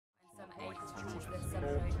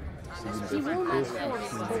Good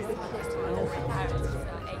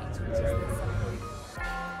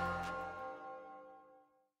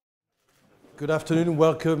afternoon and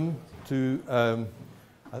welcome to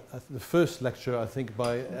the first lecture, I think,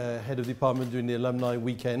 by Head of Department during the Alumni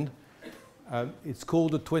weekend. It's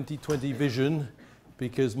called the 2020 Vision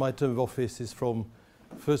because my term of office is from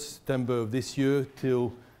 1st September of this year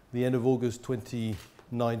till the end of August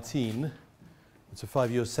 2019. It's a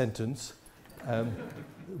 5-year sentence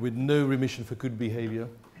with no remission for good behavior.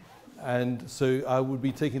 And so I would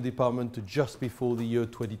be taking the department to just before the year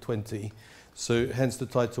 2020. So hence the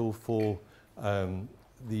title for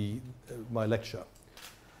my lecture.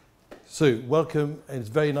 So welcome, and it's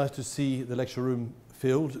very nice to see the lecture room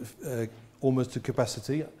filled, almost to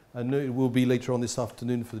capacity. I know it will be later on this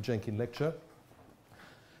afternoon for the Jenkins lecture.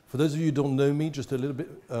 For those of you who don't know me, just a little bit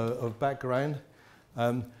of background.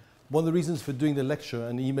 One of the reasons for doing the lecture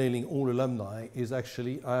and emailing all alumni is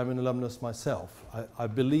actually I am an alumnus myself. I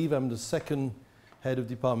believe I'm the second head of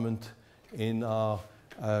department in our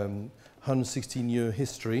 116-year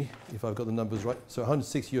history, if I've got the numbers right. So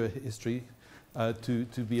 106-year history to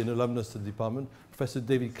be an alumnus of the department. Professor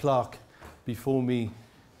David Clark, before me,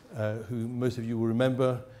 who most of you will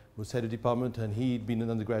remember, was head of department, and he'd been an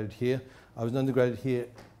undergraduate here. I was an undergraduate here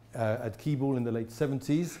at Keble in the late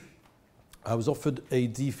 70s. I was offered a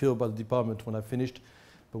DPhil by the department when I finished,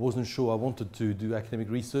 but wasn't sure I wanted to do academic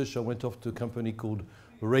research. I went off to a company called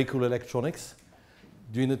Racal Electronics.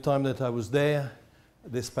 During the time that I was there,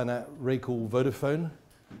 they span out Racal Vodafone.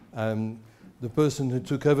 The person who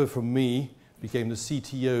took over from me became the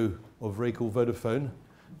CTO of Racal Vodafone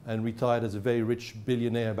and retired as a very rich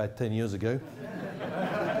billionaire about 10 years ago.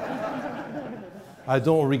 I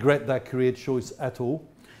don't regret that career choice at all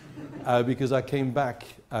because I came back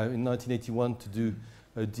in 1981 to do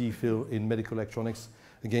a DPhil in medical electronics,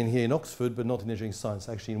 again here in Oxford, but not in engineering science,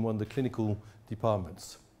 actually in one of the clinical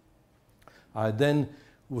departments. I then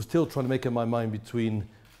was still trying to make up my mind between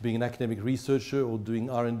being an academic researcher or doing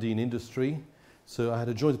R&D in industry. So I had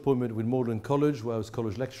a joint appointment with Magdalen College, where I was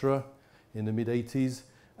college lecturer in the mid-80s,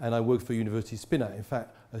 and I worked for a university spin-out. In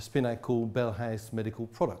fact, a spin-out called Bell House Medical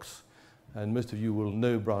Products. And most of you will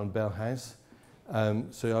know Brian Bell House.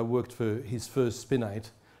 So I worked for his first spin-out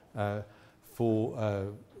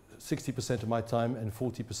for 60% of my time and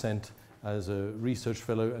 40% as a research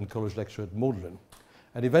fellow and college lecturer at Magdalen.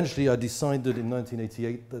 And eventually I decided in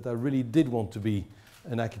 1988 that I really did want to be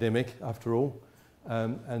an academic after all.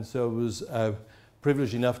 And so I was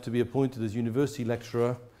privileged enough to be appointed as university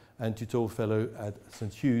lecturer and tutorial fellow at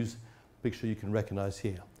St. Hugh's, picture you can recognize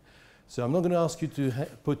here. So I'm not going to ask you to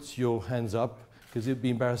put your hands up because it would be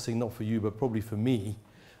embarrassing not for you but probably for me.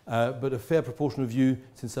 But a fair proportion of you,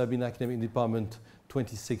 since I've been academic in the department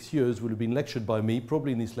 26 years, would have been lectured by me,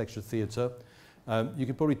 probably in this lecture theatre. You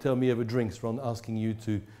can probably tell me over drinks rather than asking you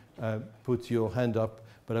to put your hand up,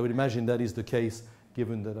 but I would imagine that is the case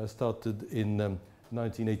given that I started in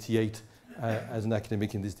 1988 as an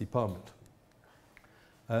academic in this department.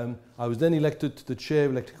 I was then elected to the chair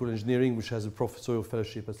of electrical engineering, which has a professorial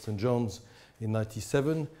fellowship at St. John's in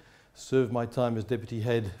 1997, served my time as deputy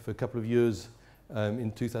head for a couple of years in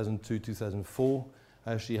 2002-2004.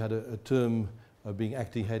 I actually had a term of being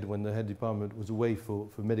acting head when the head department was away for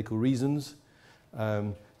medical reasons.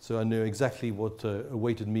 So I know exactly what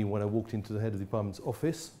awaited me when I walked into the head of the department's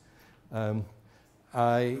office.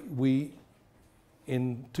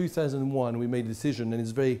 In 2001, we made a decision, and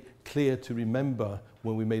it's very clear to remember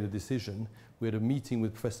when we made a decision. We had a meeting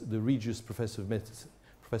with the Regius Professor of Medicine,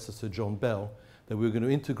 Professor Sir John Bell, that we were going to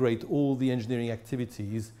integrate all the engineering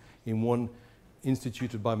activities in one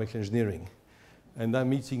Institute of Biomedical Engineering. And that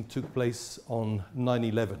meeting took place on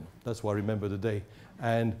 9/11. That's why I remember the day.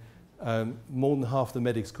 And more than half the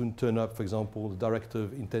medics couldn't turn up. For example, the director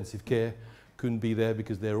of intensive care couldn't be there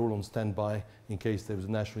because they're all on standby in case there was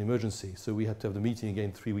a national emergency. So we had to have the meeting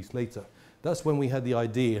again 3 weeks later. That's when we had the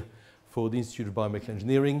idea for the Institute of Biomedical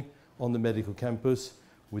Engineering on the medical campus.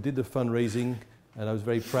 We did the fundraising, and I was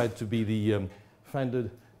very proud to be the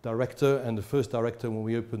founder director and the first director when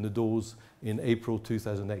we opened the doors in April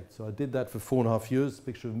 2008. So I did that for 4.5 years.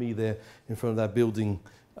 Picture of me there in front of that building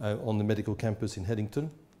on the medical campus in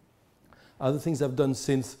Headington. Other things I've done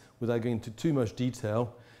since, without going into too much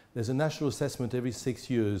detail, there's a national assessment every 6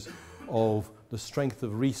 years of the strength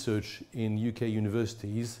of research in UK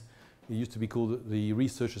universities. It used to be called the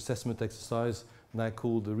Research Assessment Exercise, now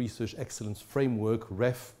called the Research Excellence Framework,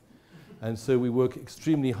 REF. And so we work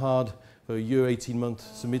extremely hard for a year, 18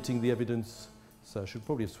 months, submitting the evidence. So I should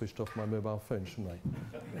probably have switched off my mobile phone, shouldn't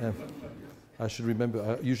I? I should remember,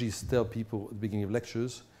 I usually tell people at the beginning of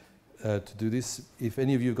lectures to do this. If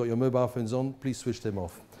any of you have got your mobile phones on, please switch them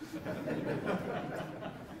off.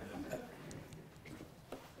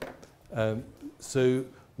 So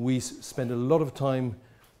we spend a lot of time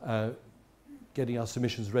getting our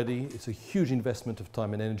submissions ready. It's a huge investment of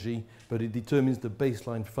time and energy, but it determines the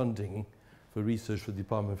baseline funding for research for the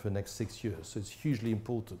department for the next 6 years. So it's hugely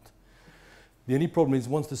important. The only problem is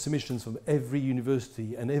once the submissions from every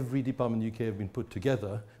university and every department in the UK have been put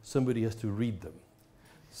together, somebody has to read them.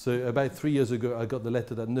 So about 3 years ago, I got the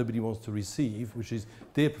letter that nobody wants to receive, which is,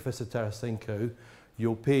 Dear Professor Tarassenko,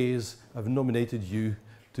 your peers have nominated you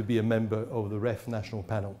to be a member of the REF national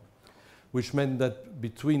panel, which meant that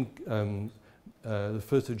between the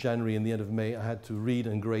 1st of January and the end of May, I had to read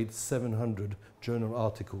and grade 700 journal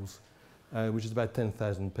articles, which is about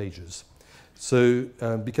 10,000 pages. So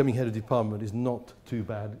becoming head of department is not too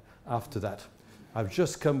bad after that. I've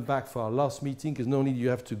just come back for our last meeting, because not only do you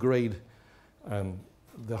have to grade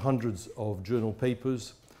the hundreds of journal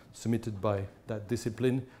papers submitted by that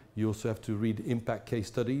discipline, you also have to read impact case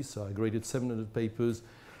studies. So I graded 700 papers,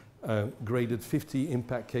 graded 50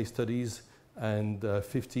 impact case studies, and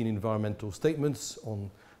 15 environmental statements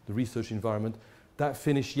on the research environment. That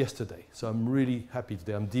finished yesterday, so I'm really happy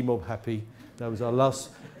today. I'm DMOB happy. That was our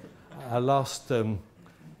last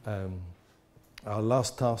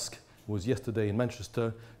task was yesterday in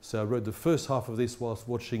Manchester. So I wrote the first half of this whilst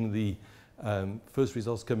watching the first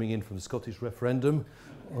results coming in from the Scottish referendum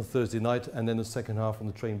on Thursday night, and then the second half on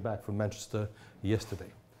the train back from Manchester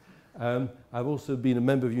yesterday. I've also been a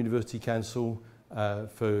member of University Council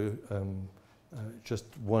for just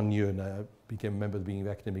 1 year now. I became a member at the beginning of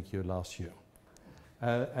the academic year last year.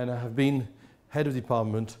 And I have been head of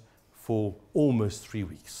department for almost 3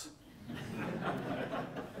 weeks.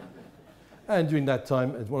 And during that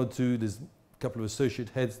time, at 1 or 2, there's a couple of associate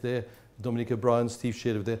heads there, Dominic O'Brien, Steve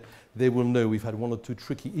Sheard over there. They will know we've had 1 or 2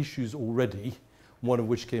 tricky issues already, one of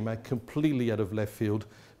which came out completely out of left field,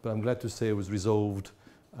 but I'm glad to say it was resolved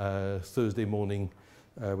Thursday morning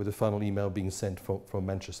with the final email being sent from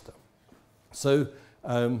Manchester. So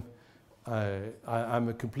I'm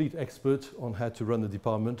a complete expert on how to run the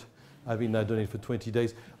department. I've been now doing it for 20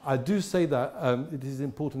 days. I do say that it is an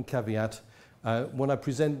important caveat. When I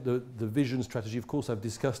present the vision strategy, of course, I've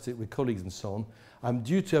discussed it with colleagues and so on. I'm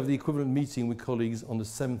due to have the equivalent meeting with colleagues on the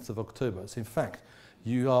 7th of October. So in fact,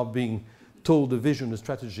 you are being told the vision, the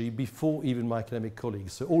strategy, before even my academic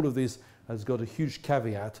colleagues. So all of this has got a huge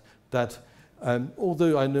caveat that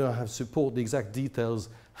although I know I have support, the exact details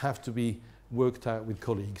have to be worked out with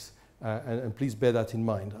colleagues. And please bear that in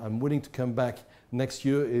mind. I'm willing to come back next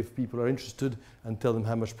year if people are interested and tell them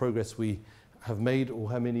how much progress we have made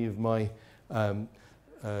or how many of my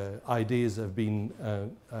ideas have been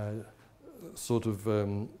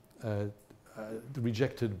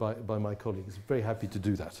rejected by my colleagues. Very happy to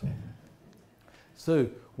do that. So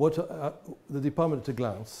what the department at a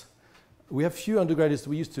glance. We have few undergraduates that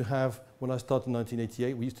we used to have when I started in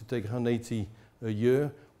 1988. We used to take 180 a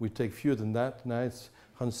year. We take fewer than that. Now it's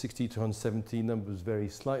 160 to 170. Numbers vary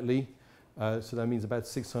slightly. So that means about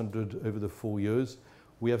 600 over the 4 years.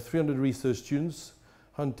 We have 300 research students,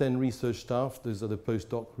 110 research staff. Those are the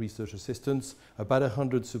postdoc research assistants, about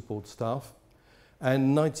 100 support staff,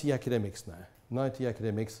 and 90 academics now. 90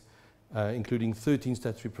 academics, including 13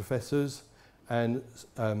 statutory professors, and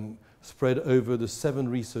spread over the 7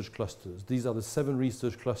 research clusters. These are the 7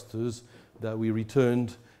 research clusters that we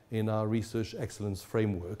returned in our research excellence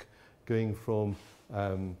framework, going from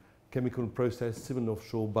chemical and process, civil and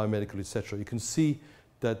offshore, biomedical, etc. You can see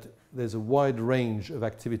that there's a wide range of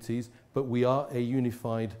activities, but we are a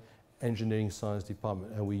unified engineering science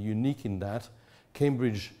department, and we're unique in that.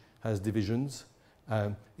 Cambridge has divisions.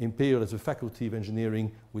 Imperial has a faculty of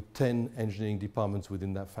engineering with 10 engineering departments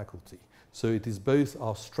within that faculty. So it is both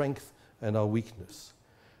our strength and our weakness.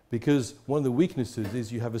 Because one of the weaknesses is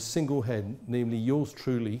you have a single head, namely yours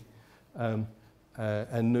truly, and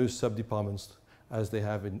no sub-departments as they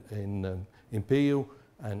have in Imperial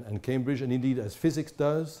and Cambridge, and indeed as physics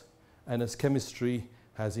does, and as chemistry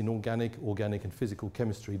has in organic and physical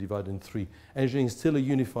chemistry divided in 3. Engineering is still a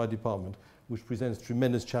unified department, which presents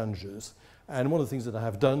tremendous challenges. And one of the things that I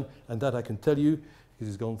have done, and that I can tell you, because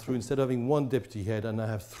it's gone through, instead of having 1 deputy head, and I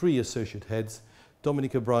have 3 associate heads,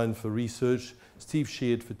 Dominic O'Brien for research, Steve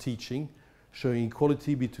Sheard for teaching, showing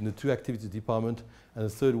equality between the 2 activities department, and the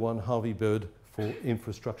third one, Harvey Bird, for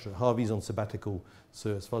infrastructure. Harvey's on sabbatical,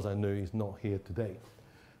 so as far as I know, he's not here today.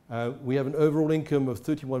 We have an overall income of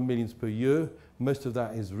 31 million per year. Most of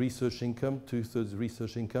that is research income, 2/3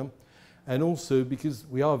 research income. And also, because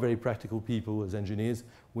we are very practical people as engineers,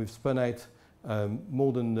 we've spun out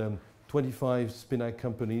more than 25 spin-out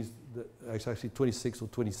companies, actually 26 or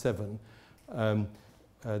 27,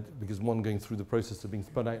 because one going through the process of being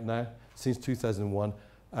spun out now, since 2001.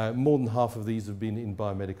 More than half of these have been in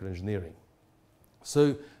biomedical engineering.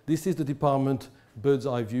 So this is the department, bird's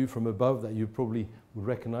eye view from above, that you probably would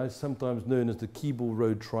recognize, sometimes known as the Keble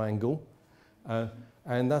Road Triangle.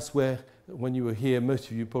 And that's where, when you were here, most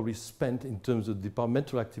of you probably spent, in terms of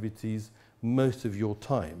departmental activities, most of your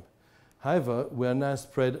time. However, we are now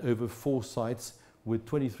spread over 4 sites with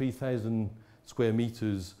 23,000 square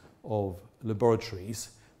meters of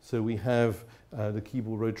laboratories. So we have the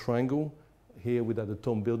Keble Road Triangle here with the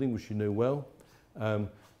Tom building, which you know well.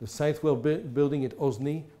 The Southwell building at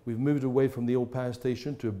Osney, we've moved away from the old power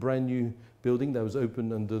station to a brand new building that was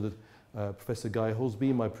opened under the, Professor Guy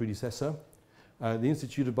Holsby, my predecessor. The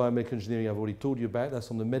Institute of Biomedical Engineering I've already told you about, that's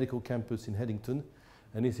on the medical campus in Headington.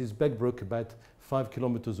 And this is Begbrook, about 5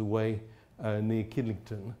 kilometers away near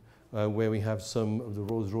Kidlington, where we have some of the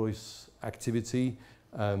Rolls-Royce activity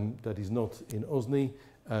that is not in Osney,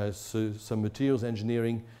 so some materials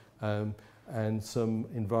engineering and some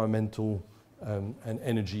environmental and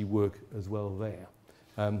energy work as well there.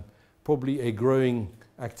 Probably a growing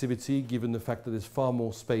activity given the fact that there's far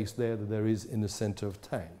more space there than there is in the centre of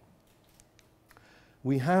town.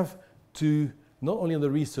 We have to, not only on the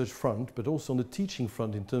research front, but also on the teaching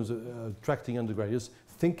front in terms of attracting undergraduates,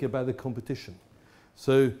 think about the competition.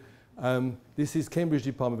 So this is Cambridge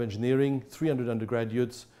Department of Engineering, 300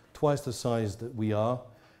 undergraduates, twice the size that we are.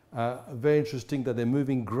 Very interesting that they're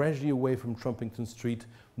moving gradually away from Trumpington Street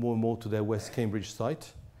more and more to their West Cambridge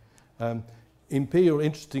site. Imperial,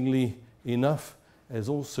 interestingly enough, is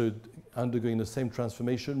also undergoing the same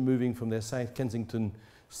transformation, moving from their South Kensington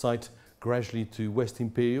site gradually to West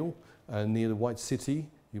Imperial, near the White City.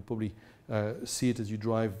 You probably see it as you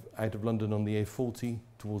drive out of London on the A40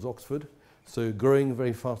 towards Oxford. So growing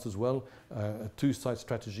very fast as well, a 2-site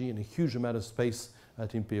strategy and a huge amount of space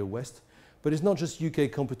at Imperial West. But it's not just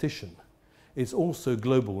UK competition, it's also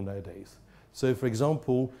global nowadays. So for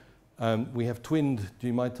example, we have twinned,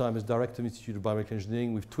 during my time as Director of the Institute of Biomedical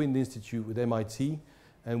Engineering, we've twinned the institute with MIT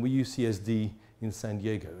and with UCSD in San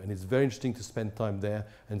Diego. And it's very interesting to spend time there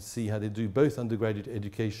and see how they do both undergraduate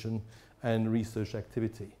education and research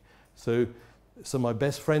activity. So some of my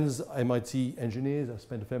best friends, MIT engineers, I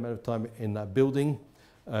spent a fair amount of time in that building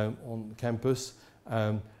on campus.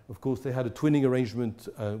 Of course, they had a twinning arrangement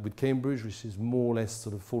with Cambridge, which is more or less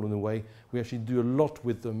sort of fallen away. We actually do a lot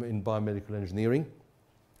with them in biomedical engineering.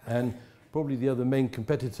 And probably the other main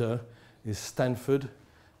competitor is Stanford.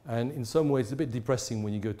 And in some ways, it's a bit depressing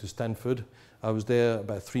when you go to Stanford. I was there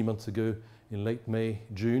about 3 months ago in late May,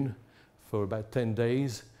 June, for about 10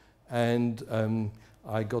 days. And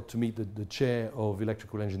I got to meet the chair of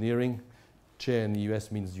electrical engineering. Chair in the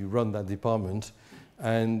US means you run that department.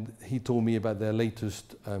 And he told me about their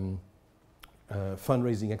latest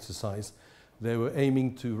fundraising exercise. They were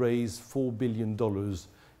aiming to raise $4 billion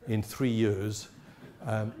in 3 years.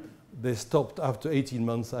 They stopped after 18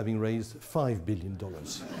 months having raised $5 billion.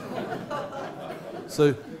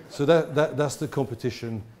 so that's the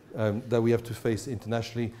competition that we have to face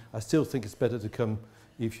internationally. I still think it's better to come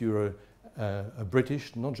if you're a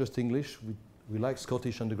British, not just English. We like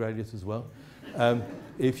Scottish undergraduates as well.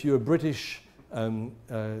 If you're a British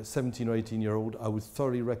 17 or 18-year-old, I would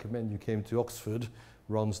thoroughly recommend you came to Oxford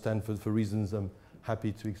rather than Stanford for reasons I'm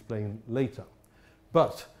happy to explain later.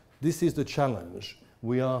 But this is the challenge.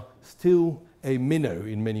 We are still a minnow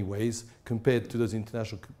in many ways compared to those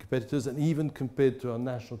international competitors and even compared to our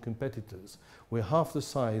national competitors. We're half the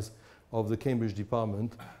size of the Cambridge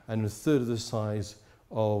department and a third of the size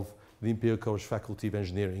of the Imperial College Faculty of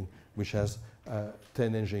Engineering, which has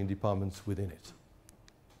 10 engineering departments within it.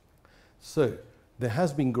 So there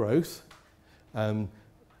has been growth.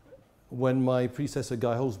 When my predecessor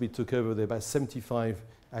Guy Holsby took over, there were about 75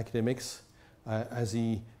 academics. As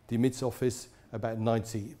he demits office, about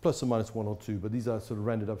 90, plus or minus 1 or 2, but these are sort of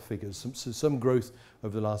rounded up figures. Some growth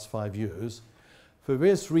over the last 5 years. For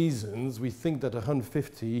various reasons, we think that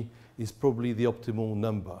 150 is probably the optimal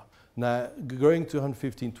number. Now, growing to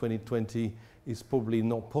 150 in 2020 is probably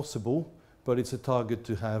not possible, but it's a target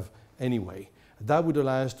to have anyway. That would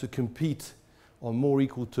allow us to compete on more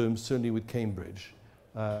equal terms, certainly with Cambridge.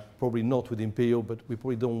 Probably not with Imperial, but we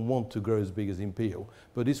probably don't want to grow as big as Imperial.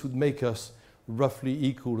 But this would make us roughly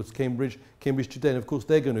equal as Cambridge. Cambridge today, and of course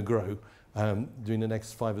they're going to grow during the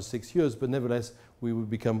next 5 or 6 years, but nevertheless we will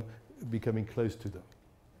becoming close to them.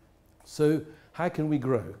 So how can we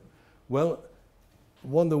grow? Well,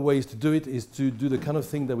 one of the ways to do it is to do the kind of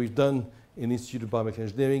thing that we've done in the Institute of Biomedical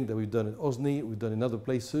Engineering, that we've done at Osney, we've done in other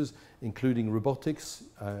places, including robotics.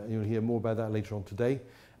 You'll hear more about that later on today.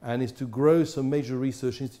 And is to grow some major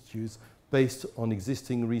research institutes based on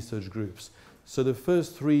existing research groups. So the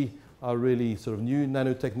first three are really sort of new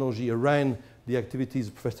nanotechnology around the activities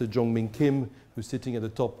of Professor Jong-Min Kim, who's sitting at the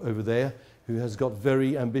top over there, who has got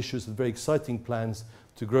very ambitious and very exciting plans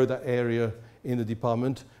to grow that area in the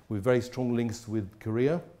department with very strong links with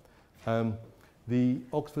Korea. The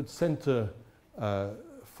Oxford Centre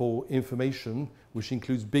for Information, which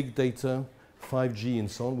includes big data, 5G and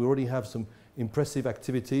so on. We already have some impressive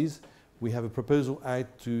activities. We have a proposal out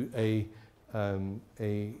to a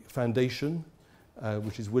foundation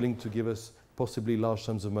which is willing to give us possibly large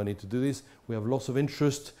sums of money to do this. We have lots of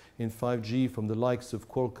interest in 5G from the likes of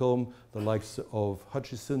Qualcomm, the likes of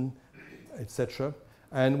Hutchison, etc.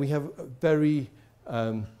 And we have a very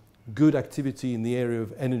good activity in the area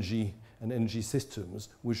of energy and energy systems,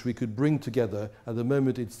 which we could bring together. At the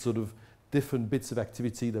moment, it's sort of different bits of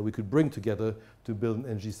activity that we could bring together to build an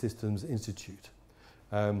Energy Systems Institute.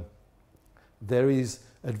 There is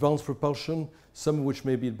advanced propulsion, some of which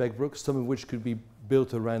may be at Beckbrook, some of which could be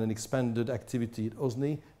built around an expanded activity at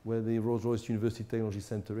OSNI, where the Rolls-Royce University Technology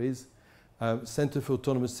Centre is. Centre for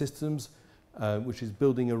Autonomous Systems, which is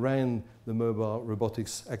building around the mobile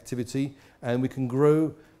robotics activity. And we can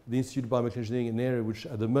grow the Institute of Biomedical Engineering in an area which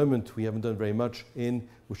at the moment we haven't done very much in,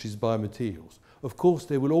 which is biomaterials. Of course,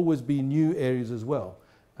 there will always be new areas as well.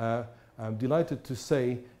 I'm delighted to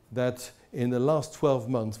say that in the last 12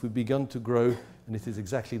 months, we've begun to grow, and it is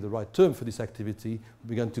exactly the right term for this activity, we've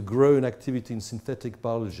begun to grow an activity in synthetic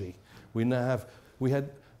biology. We had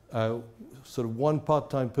sort of one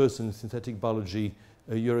part-time person in synthetic biology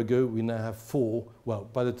a year ago. We now have 4. Well,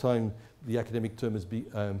 by the time the academic term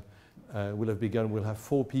will have begun, we'll have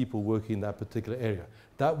 4 people working in that particular area.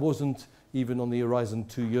 That wasn't even on the horizon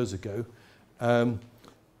 2 years ago.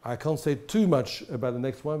 I can't say too much about the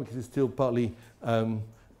next one because it's still partly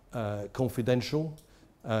confidential,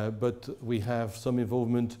 but we have some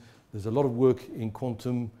involvement. There's a lot of work in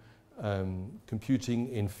quantum computing,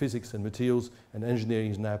 in physics and materials, and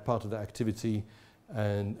engineering is now part of that activity.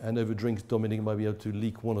 And over drinks, Dominic might be able to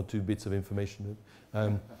leak 1 or 2 bits of information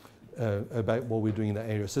about what we're doing in that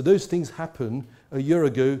area. So those things happen. A year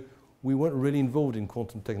ago, we weren't really involved in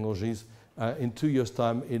quantum technologies. In 2 years'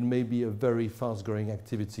 time, it may be a very fast-growing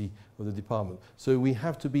activity of the department. So we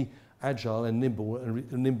have to be agile and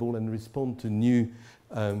nimble and respond to new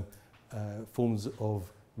forms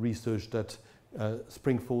of research that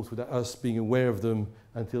spring forth without us being aware of them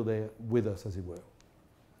until they're with us, as it were.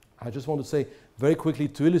 I just want to say very quickly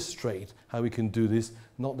to illustrate how we can do this,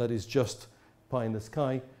 not that it's just pie in the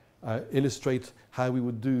sky, illustrate how we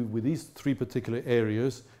would do with these 3 particular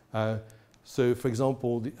areas. So, for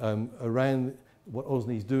example, around what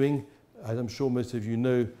OSNI is doing, as I'm sure most of you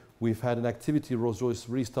know, we've had an activity Rolls-Royce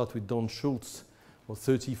restarted with Don Schultz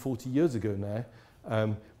 30, 40 years ago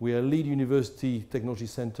now. We are a lead university technology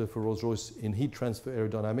center for Rolls-Royce in heat transfer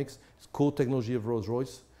aerodynamics. It's core technology of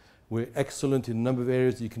Rolls-Royce. We're excellent in a number of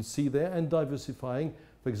areas you can see there and diversifying,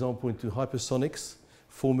 for example, into hypersonics,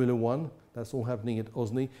 Formula One. That's all happening at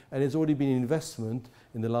OSNI. And there's already been investment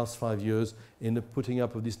in the last 5 years in the putting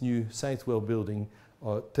up of this new Southwell building,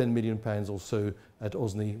 £10 million or so at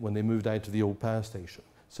OSNI when they moved out to the old power station.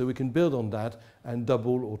 So we can build on that and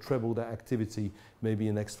double or treble that activity maybe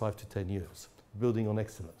in the next 5 to 10 years, building on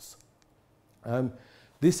excellence.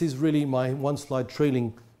 This is really my one slide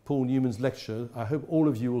trailing Paul Newman's lecture. I hope all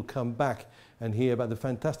of you will come back and hear about the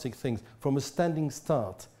fantastic things. From a standing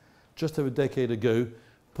start, just over a decade ago,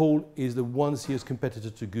 Paul is the one serious competitor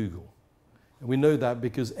to Google. And we know that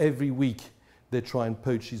because every week they try and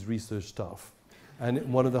poach his research staff.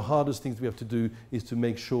 And one of the hardest things we have to do is to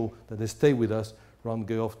make sure that they stay with us rather than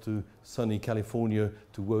go off to sunny California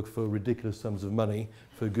to work for ridiculous sums of money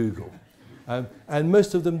for Google. And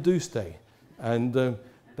most of them do stay. And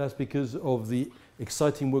that's because of the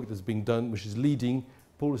exciting work that's being done, which is leading.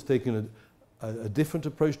 Paul has taken a different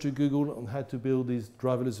approach to Google on how to build these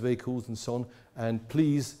driverless vehicles and so on. And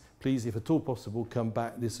please, if at all possible, come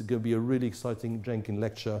back. This is going to be a really exciting Jenkins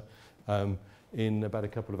lecture in about a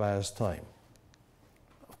couple of hours' time.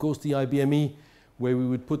 Of course, the IBME, where we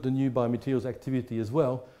would put the new biomaterials activity as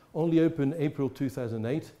well, only opened April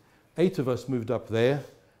 2008. 8 of us moved up there.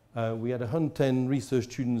 We had 110 research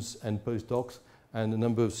students and postdocs and a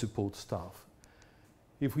number of support staff.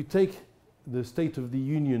 If we take the State of the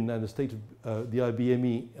Union and the state of the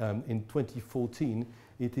IBME in 2014,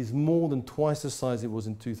 it is more than twice the size it was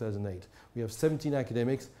in 2008. We have 17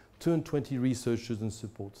 academics, 220 researchers and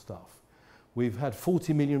support staff. We've had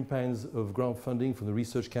 £40 million of grant funding from the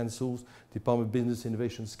Research Councils, Department of Business,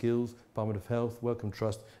 Innovation Skills, Department of Health, Wellcome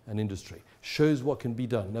Trust and Industry. Shows what can be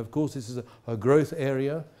done. Now, of course, this is a growth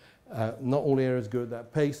area. Not all areas go at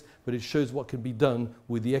that pace, but it shows what can be done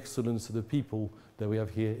with the excellence of the people that we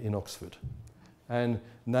have here in Oxford. And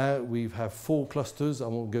now we have 4 clusters. I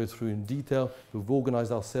won't go through in detail. We've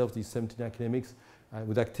organized ourselves, these 17 academics,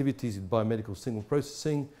 with activities in biomedical signal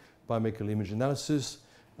processing, biomedical image analysis,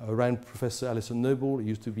 around Professor Alison Noble. He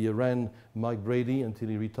used to be around Mike Brady until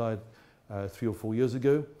he retired 3 or 4 years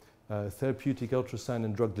ago. Therapeutic ultrasound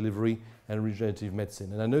and drug delivery, and regenerative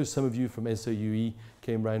medicine. And I know some of you from SOUE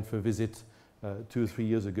came around for a visit 2 or 3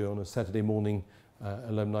 years ago on a Saturday morning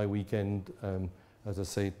alumni weekend, as I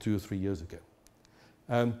say, 2 or 3 years ago.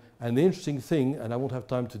 And the interesting thing, and I won't have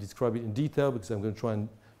time to describe it in detail because I'm going to try and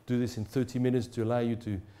do this in 30 minutes to allow you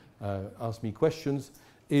to ask me questions,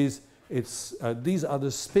 is these are the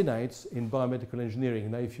spinouts in biomedical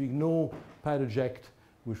engineering. Now, if you ignore PowderJect,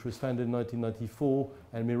 which was founded in 1994,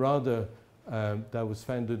 and Mirada, that was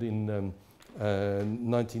founded in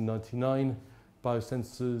 1999,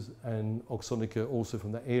 Biosensors and Oxonica also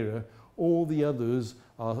from that era, all the others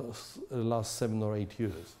are the last 7 or 8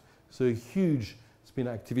 years. So a huge spin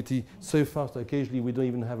activity, so fast occasionally we don't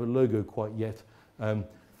even have a logo quite yet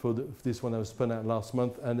for this one that was spun out last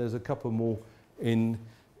month, and there's a couple more in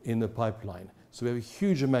the pipeline. So we have a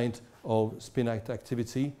huge amount of spin-out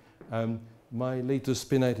activity. My latest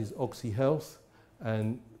spin-out is Oxy Health,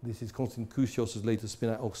 and this is Konstantin Kusios's latest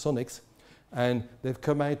spin-out, Oxonics. And they've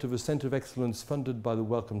come out of a Centre of Excellence funded by the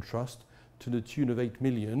Wellcome Trust to the tune of 8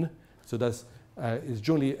 million. So that's is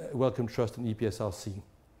jointly Wellcome Trust and EPSRC.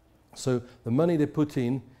 So the money they put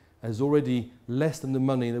in is already less than the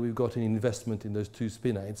money that we've got in investment in those 2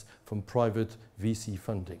 spin-outs from private VC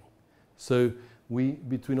funding. So we,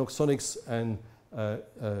 between Oxonics and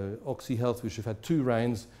Oxy Health, which have had 2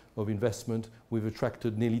 rounds of investment, we've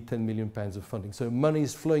attracted nearly £10 million of funding. So money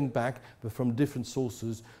is flowing back, but from different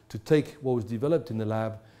sources, to take what was developed in the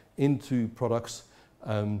lab into products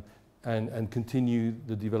and continue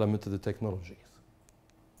the development of the technologies.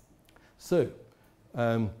 So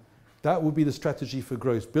that would be the strategy for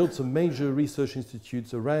growth. Build some major research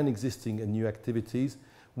institutes around existing and new activities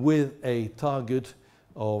with a target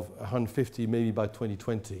of 150 maybe by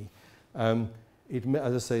 2020.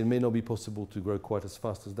 As I say, it may not be possible to grow quite as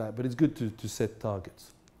fast as that, but it's good to set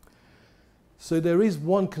targets. So there is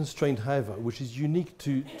one constraint, however, which is unique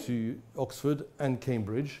to Oxford and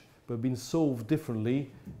Cambridge, but been solved differently,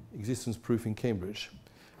 existence proof in Cambridge.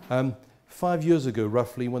 5 years ago,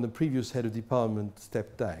 roughly, when the previous head of department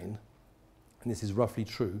stepped down, and this is roughly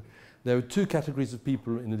true, there were 2 categories of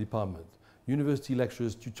people in the department: university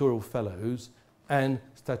lecturers, tutorial fellows, and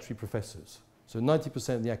statutory professors. So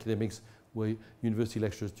 90% of the academics were university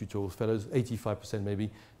lecturers, tutorial fellows, 85% maybe,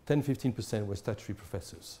 10-15% were statutory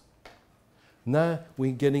professors. Now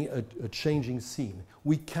we're getting a changing scene.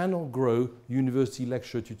 We cannot grow university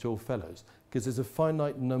lecturer, tutorial fellows because there's a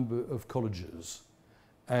finite number of colleges,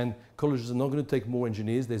 and colleges are not going to take more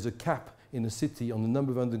engineers. There's a cap in the city on the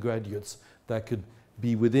number of undergraduates that could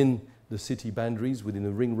be within the city boundaries, within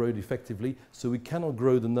the ring road effectively, so we cannot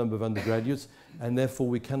grow the number of undergraduates, and therefore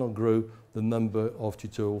we cannot grow the number of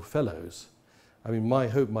tutorial fellows. I mean, my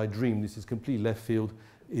hope, my dream, this is completely left field,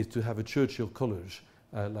 is to have a Churchill College,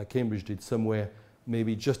 like Cambridge did, somewhere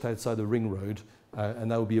maybe just outside the ring road,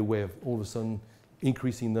 and that would be a way of all of a sudden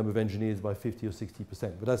increasing the number of engineers by 50 or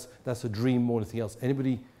 60%. But that's a dream more than anything else.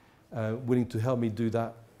 Anybody willing to help me do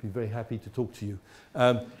that, be very happy to talk to you.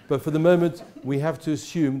 But for the moment, we have to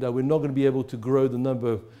assume that we're not going to be able to grow the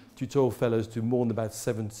number of tutorial fellows to more than about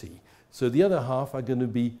 70. So the other half are going to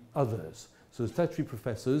be others. So statutory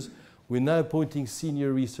professors, we're now appointing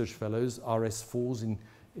senior research fellows, RS4s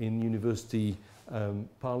in university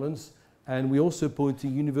parlance, and we're also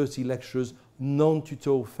appointing university lecturers,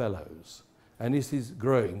 non-tutorial fellows. And this is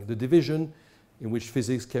growing. The division in which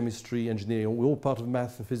physics, chemistry, engineering, we're all part of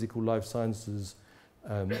math and physical life sciences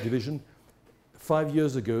division. 5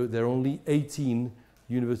 years ago, there are only 18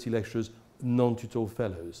 university lecturers, non-tutorial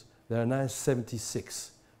fellows. There are now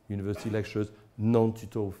 76 university lecturers,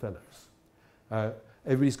 non-tutorial fellows.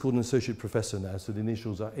 Everybody's called an associate professor now, so the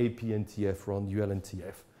initials are APNTF, Ron,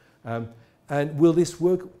 ULNTF. And will this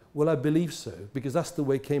work? Well, I believe so, because that's the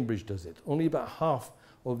way Cambridge does it. Only about half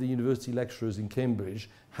of the university lecturers in Cambridge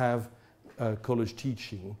have college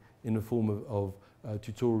teaching in the form of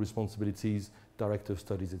tutorial responsibilities, director of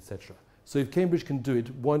studies, etc. So if Cambridge can do it,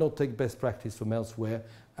 why not take best practice from elsewhere?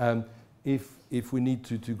 If we need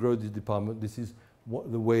to grow this department, this is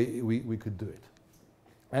the way we could do it.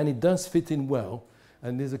 And it does fit in well,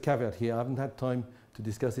 and there's a caveat here. I haven't had time to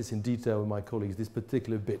discuss this in detail with my colleagues, this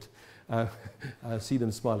particular bit. I see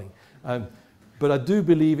them smiling. But I do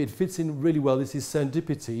believe it fits in really well. This is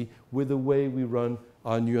serendipity with the way we run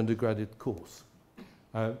our new undergraduate course.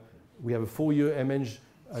 We have a 4-year MEng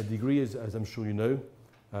degree, as I'm sure you know,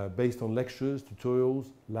 based on lectures, tutorials,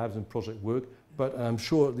 labs and project work, but I'm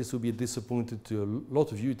sure this will be a disappointment to a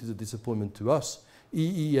lot of you. It is a disappointment to us.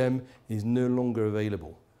 EEM is no longer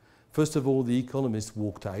available. First of all, the economists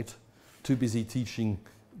walked out, too busy teaching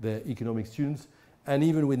their economic students, and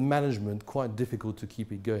even with management, quite difficult to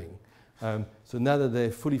keep it going. So now that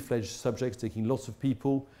they're fully fledged subjects, taking lots of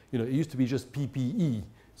people, you know, it used to be just PPE,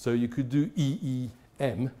 so you could do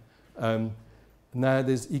EEM. Now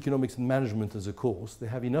there's economics and management as a course. They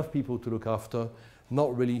have enough people to look after,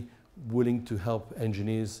 not really willing to help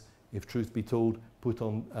engineers, if truth be told, put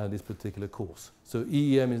on this particular course. So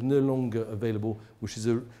EEM is no longer available, which is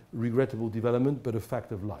a regrettable development, but a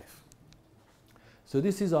fact of life. So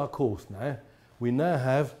this is our course now. We now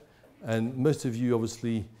have, and most of you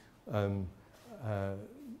obviously will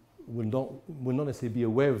not necessarily be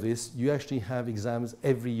aware of this, you actually have exams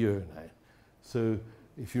every year now. So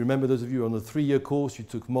if you remember, those of you on the 3-year course, you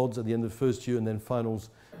took mods at the end of first year and then finals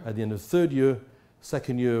at the end of third year.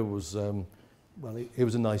 Second year was, well, it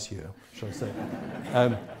was a nice year, shall I say.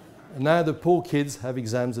 Now the poor kids have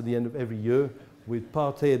exams at the end of every year, with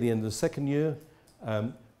Part A at the end of the second year,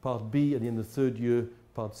 Part B at the end of the third year,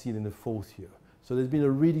 Part C at the end of the fourth year. So there's been a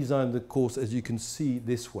redesign of the course, as you can see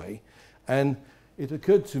this way. And it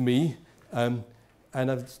occurred to me, and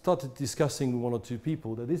I've started discussing with one or two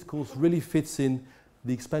people, that this course really fits in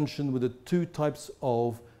the expansion with the two types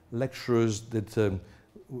of lecturers that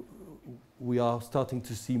we are starting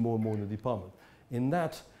to see more and more in the department. In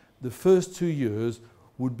that, the first 2 years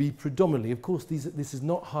would be predominantly, of course, this is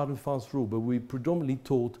not hard and fast rule, but we're predominantly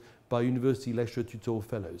taught by university lecturer tutorial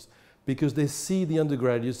fellows, because they see the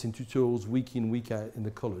undergraduates in tutorials week in, week out in the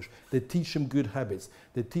college. They teach them good habits.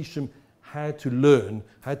 They teach them how to learn,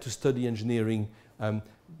 how to study engineering.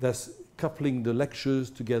 That's coupling the lectures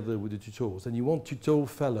together with the tutorials. And you want tutorial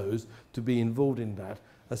fellows to be involved in that.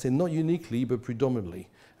 I say not uniquely, but predominantly.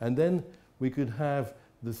 And then we could have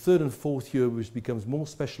the third and fourth year, which becomes more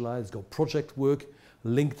specialized, got project work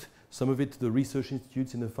linked, some of it to the research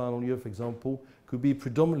institutes in the final year, for example, could be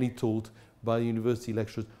predominantly taught by university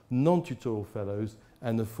lecturers, non-tutorial fellows,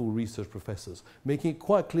 and the full research professors, making it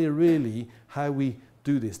quite clear really how we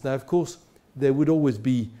do this. Now, of course, there would always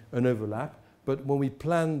be an overlap, but when we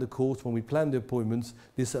plan the course, when we plan the appointments,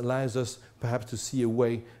 this allows us perhaps to see a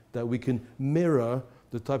way that we can mirror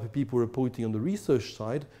the type of people we're appointing on the research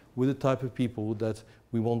side with the type of people that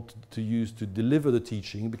we want to use to deliver the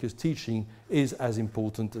teaching, because teaching is as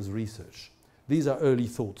important as research. These are early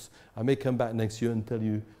thoughts. I may come back next year and tell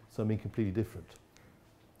you something completely different.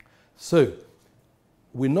 So,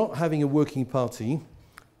 we're not having a working party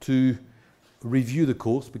to review the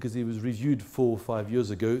course, because it was reviewed 4 or 5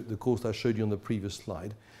 years ago, the course I showed you on the previous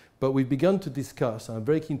slide. But we've begun to discuss, and I'm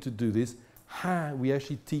very keen to do this, how we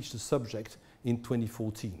actually teach the subject in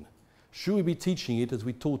 2014. Should we be teaching it as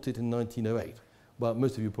we taught it in 1908? Well,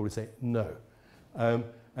 most of you probably say no.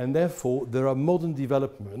 And therefore, there are modern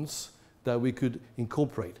developments that we could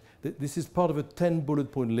incorporate. This is part of a 10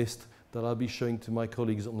 bullet point list that I'll be showing to my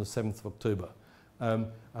colleagues on the 7th of October.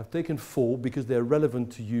 I've taken 4 because they're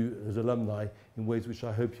relevant to you as alumni in ways which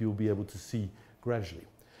I hope you'll be able to see gradually.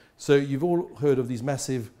 So you've all heard of these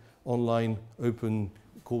massive online open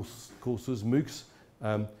courses, MOOCs.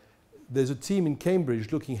 There's a team in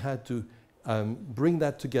Cambridge looking how to bring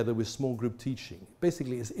that together with small group teaching.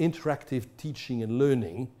 Basically, it's interactive teaching and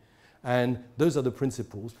learning, and those are the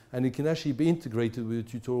principles, and it can actually be integrated with a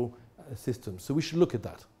tutorial system. So we should look at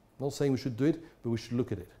that. I'm not saying we should do it, but we should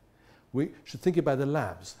look at it. We should think about the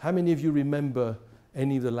labs. How many of you remember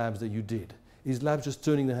any of the labs that you did? Is labs just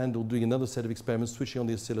turning the handle, doing another set of experiments, switching on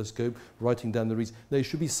the oscilloscope, writing down the reads? There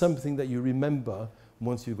should be something that you remember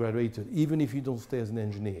once you graduated, even if you don't stay as an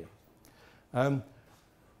engineer.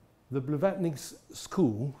 The Blavatnik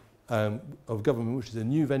School of Government, which is a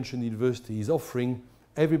new venture in the university, is offering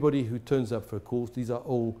everybody who turns up for a course, these are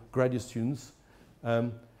all graduate students,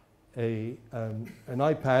 an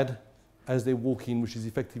iPad as they walk in, which is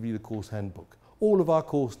effectively the course handbook. All of our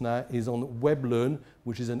course now is on WebLearn,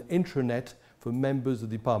 which is an intranet for members of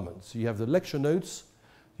the department. So you have the lecture notes,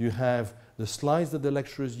 you have the slides that the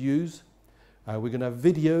lecturers use, we're going to have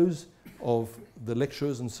videos of the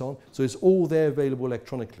lecturers and so on. So it's all there available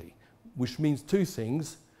electronically, which means 2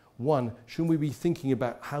 things. One, shouldn't we be thinking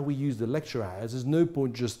about how we use the lecture hours? There's no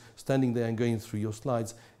point just standing there and going through your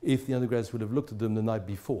slides if the undergrads would have looked at them the night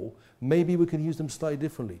before. Maybe we can use them slightly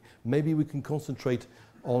differently. Maybe we can concentrate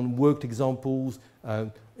on worked examples,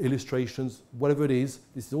 illustrations, whatever it is.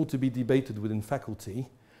 This is all to be debated within faculty,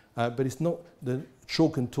 but it's not the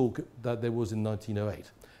chalk and talk that there was in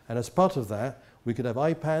 1908. And as part of that, we could have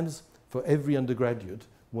iPads for every undergraduate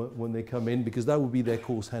when they come in, because that would be their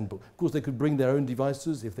course handbook. Of course, they could bring their own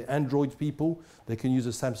devices. If they're Android people, they can use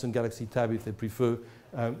a Samsung Galaxy Tab if they prefer,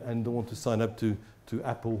 and don't want to sign up to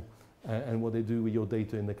Apple and what they do with your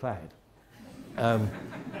data in the cloud.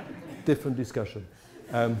 Different discussion.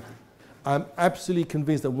 I'm absolutely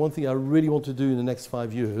convinced that one thing I really want to do in the next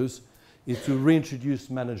 5 years is to reintroduce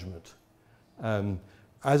management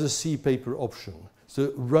as a C paper option,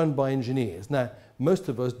 so run by engineers. Now, most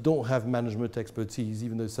of us don't have management expertise,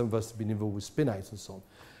 even though some of us have been involved with spin-outs and so on.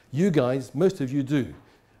 You guys, most of you do.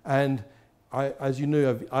 And as you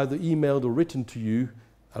know, I've either emailed or written to you.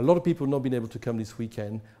 A lot of people have not been able to come this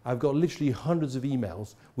weekend. I've got literally hundreds of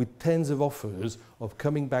emails with tens of offers of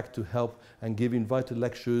coming back to help and give invited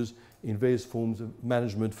lectures in various forms of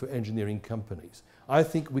management for engineering companies. I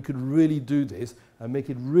think we could really do this and make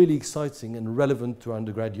it really exciting and relevant to our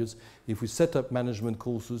undergraduates if we set up management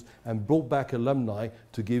courses and brought back alumni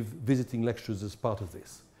to give visiting lectures as part of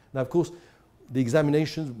this. Now, of course, the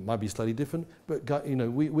examinations might be slightly different, but you know,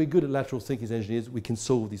 we're good at lateral thinking as engineers. We can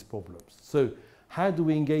solve these problems. So how do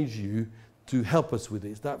we engage you to help us with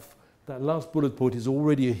this? That last bullet point is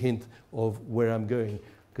already a hint of where I'm going,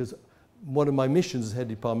 because one of my missions as head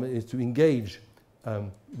department is to engage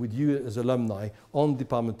with you as alumni on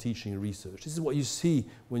department teaching and research. This is what you see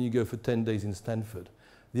when you go for 10 days in Stanford.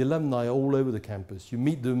 The alumni are all over the campus. You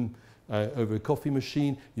meet them over a coffee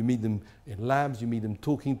machine, you meet them in labs, you meet them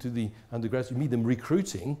talking to the undergrads, you meet them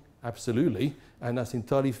recruiting, absolutely, and that's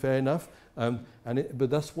entirely fair enough, but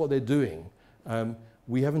that's what they're doing.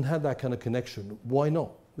 We haven't had that kind of connection. Why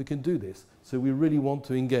not? We can do this. So we really want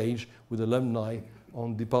to engage with alumni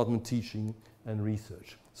on department teaching and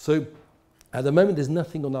research. So at the moment, there's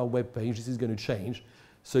nothing on our webpage. This is going to change.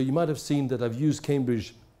 So you might have seen that I've used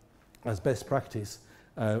Cambridge as best practice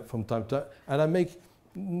from time to time. And I make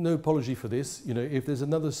no apology for this. You know, if there's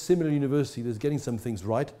another similar university that's getting some things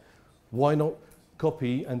right, why not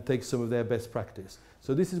copy and take some of their best practice?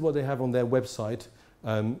 So this is what they have on their website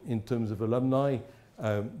in terms of alumni.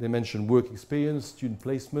 They mention work experience, student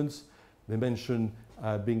placements. They mention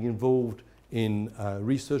being involved in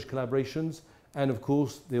research collaborations. And of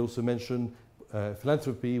course, they also mention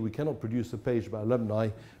philanthropy. We cannot produce a page about alumni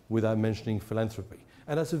without mentioning philanthropy.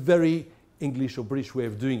 And that's a very English or British way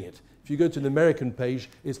of doing it. If you go to an American page,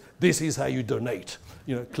 it's, this is how you donate.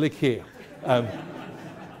 You know, click here.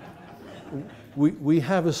 We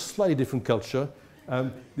have a slightly different culture.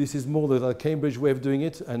 This is more the Cambridge way of doing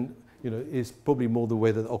it, and you know, it's probably more the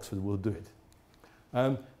way that Oxford will do it.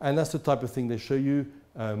 And that's the type of thing they show you.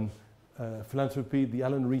 Philanthropy, the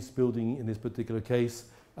Alan Rees building in this particular case,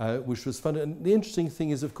 which was funded. And the interesting thing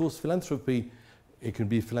is, of course, philanthropy, it can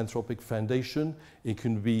be a philanthropic foundation, it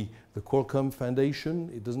can be the Qualcomm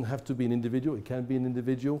Foundation, it doesn't have to be an individual, it can be an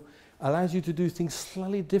individual, allows you to do things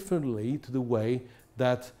slightly differently to the way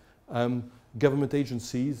that government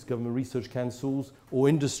agencies, government research councils, or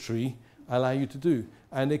industry allow you to do.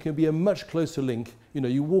 And there can be a much closer link. You know,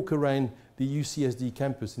 you walk around the UCSD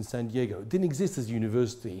campus in San Diego. It didn't exist as a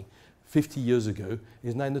university 50 years ago.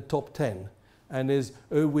 It's now in the top 10. And there's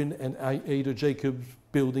Erwin and Ada Jacobs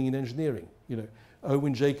building in engineering. You know,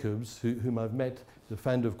 Erwin Jacobs, whom I've met, the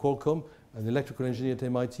founder of Qualcomm, an electrical engineer at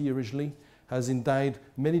MIT originally, has endowed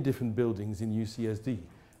many different buildings in UCSD.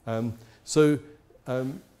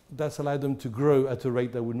 That's allowed them to grow at a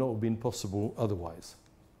rate that would not have been possible otherwise.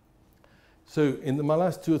 So in my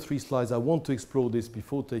last 2 or 3 slides, I want to explore this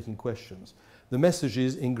before taking questions. The message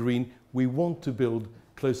is, in green, we want to build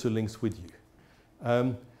closer links with you.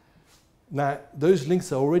 Now, those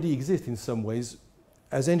links already exist in some ways.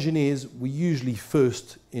 As engineers, we're usually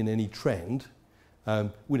first in any trend.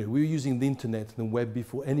 We're using the internet and the web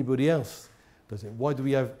before anybody else does it. Why do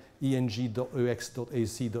we have eng.ox.ac.uk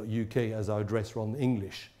as our address on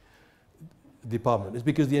English department? It's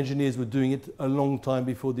because the engineers were doing it a long time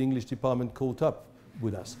before the English department caught up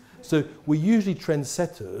with us. So we're usually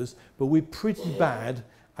trendsetters, but we're pretty bad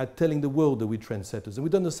at telling the world that we're trendsetters. And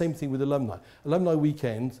we've done the same thing with alumni. Alumni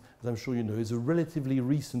Weekend, as I'm sure you know, is a relatively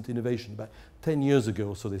recent innovation. About 10 years ago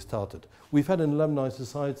or so they started. We've had an alumni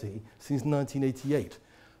society since 1988.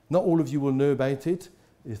 Not all of you will know about it.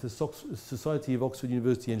 It's the Society of Oxford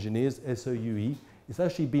University Engineers, SOUE. It's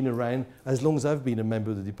actually been around as long as I've been a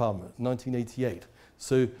member of the department, 1988.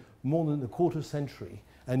 So more than a quarter century.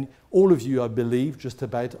 And all of you, I believe, just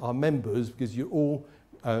about are members because you're all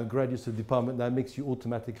graduates of the department. That makes you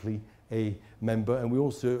automatically a member. And we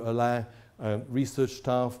also allow research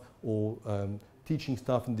staff or teaching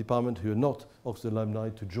staff in the department who are not Oxford alumni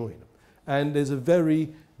to join. And there's a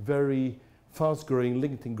very, very fast-growing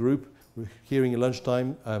LinkedIn group. We're hearing at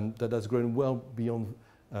lunchtime that has grown well beyond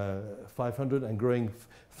 500 and growing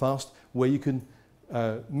fast, where you can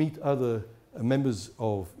meet other members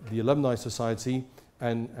of the Alumni Society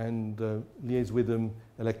and liaise with them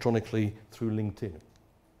electronically through LinkedIn.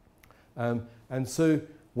 And so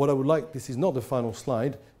what I would like, this is not the final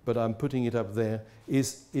slide, but I'm putting it up there,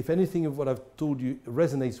 is if anything of what I've told you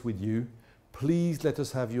resonates with you, please let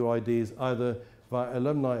us have your ideas either via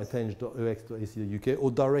alumni@eng.ox.ac.uk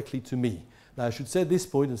or directly to me. Now I should say at this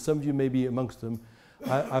point, and some of you may be amongst them,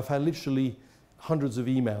 I've had literally hundreds of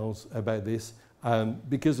emails about this.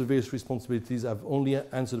 Because of various responsibilities, I've only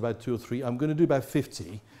answered about 2 or 3. I'm going to do about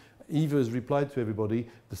 50. Eva has replied to everybody.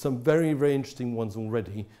 There's some very, very interesting ones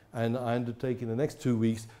already, and I undertake in the next 2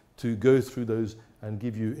 weeks to go through those and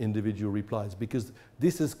give you individual replies, because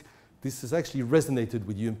this has actually resonated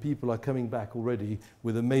with you, and people are coming back already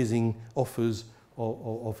with amazing offers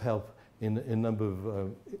of help in a number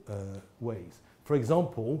of ways. For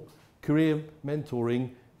example, career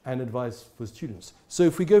mentoring and advice for students. So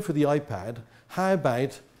if we go for the iPad, how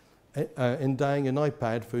about endowing an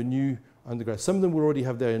iPad for a new undergrad? Some of them will already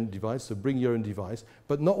have their own device, so bring your own device,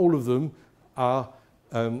 but not all of them are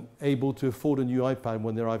able to afford a new iPad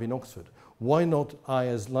when they arrive in Oxford. Why not I,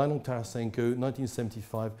 as Lionel Tarassenko,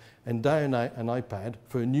 1975, endow an iPad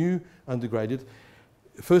for a new undergraduate?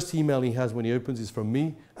 First email he has when he opens is from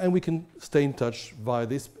me, and we can stay in touch via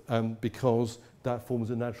this because that forms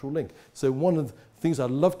a natural link. So one of the things I'd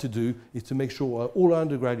love to do is to make sure all our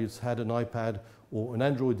undergraduates had an iPad or an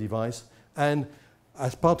Android device, and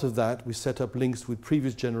as part of that we set up links with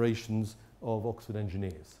previous generations of Oxford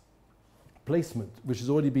engineers. Placement, which has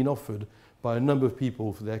already been offered by a number of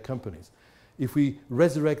people for their companies. If we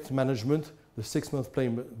resurrect management, the 6-month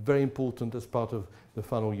placement, very important as part of the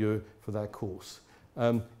final year for that course.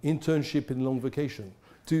 Internship in long vacation.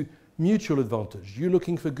 To mutual advantage. You're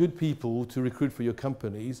looking for good people to recruit for your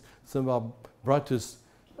companies. Some of our brightest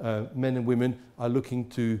men and women are looking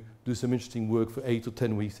to do some interesting work for 8 or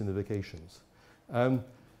 10 weeks in the vacations.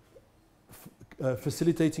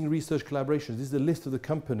 Facilitating research collaborations. This is a list of the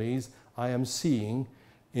companies I am seeing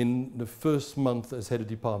in the first month as head of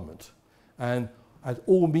department. And at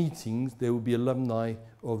all meetings, there will be alumni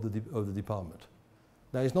of the department.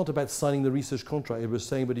 Now, it's not about signing the research contract, it was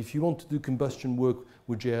saying, but if you want to do combustion work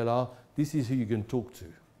with JLR, this is who you can talk to.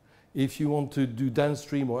 If you want to do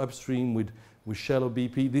downstream or upstream with Shell or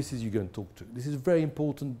BP, this is who you're going to talk to. This is very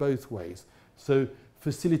important both ways. So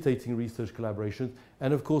facilitating research collaboration,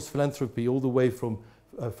 and of course philanthropy, all the way from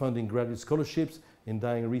funding graduate scholarships,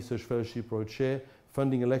 endowing a research fellowship or a chair,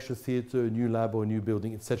 funding a lecture theatre, a new lab or a new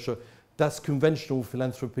building, etc. That's conventional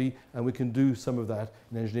philanthropy, and we can do some of that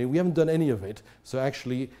in engineering. We haven't done any of it, so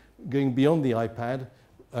actually going beyond the iPad,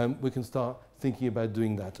 we can start thinking about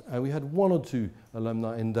doing that. We had 1 or 2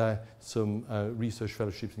 alumni endow some research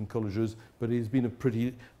fellowships in colleges, but it's been a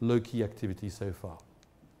pretty low-key activity so far.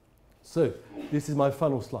 So this is my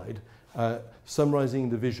final slide, summarizing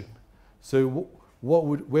the vision. So where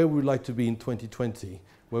would we like to be in 2020?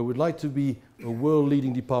 Where we'd like to be a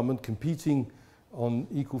world-leading department competing on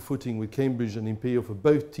equal footing with Cambridge and Imperial for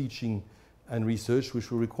both teaching and research,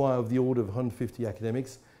 which will require of the order of 150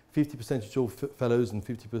 academics, 50% fellows and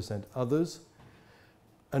 50% others.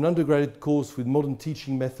 An undergraduate course with modern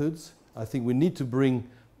teaching methods. I think we need to bring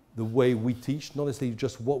the way we teach, not necessarily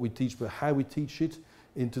just what we teach, but how we teach it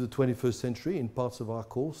into the 21st century in parts of our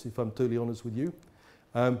course, if I'm totally honest with you.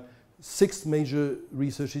 6 major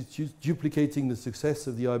research institutes duplicating the success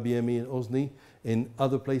of the IBME and OSNI in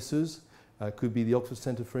other places. Could be the Oxford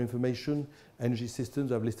Centre for Information, Energy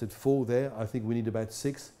Systems, I've listed 4 there, I think we need about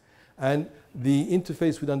 6. And the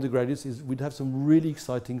interface with undergraduates is we'd have some really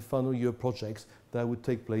exciting final year projects that would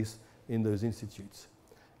take place in those institutes.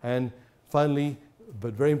 And finally,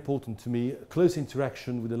 but very important to me, close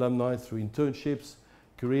interaction with alumni through internships,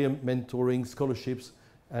 career mentoring, scholarships,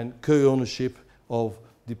 and co-ownership of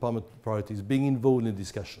department priorities, being involved in the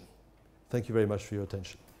discussion. Thank you very much for your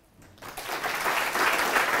attention.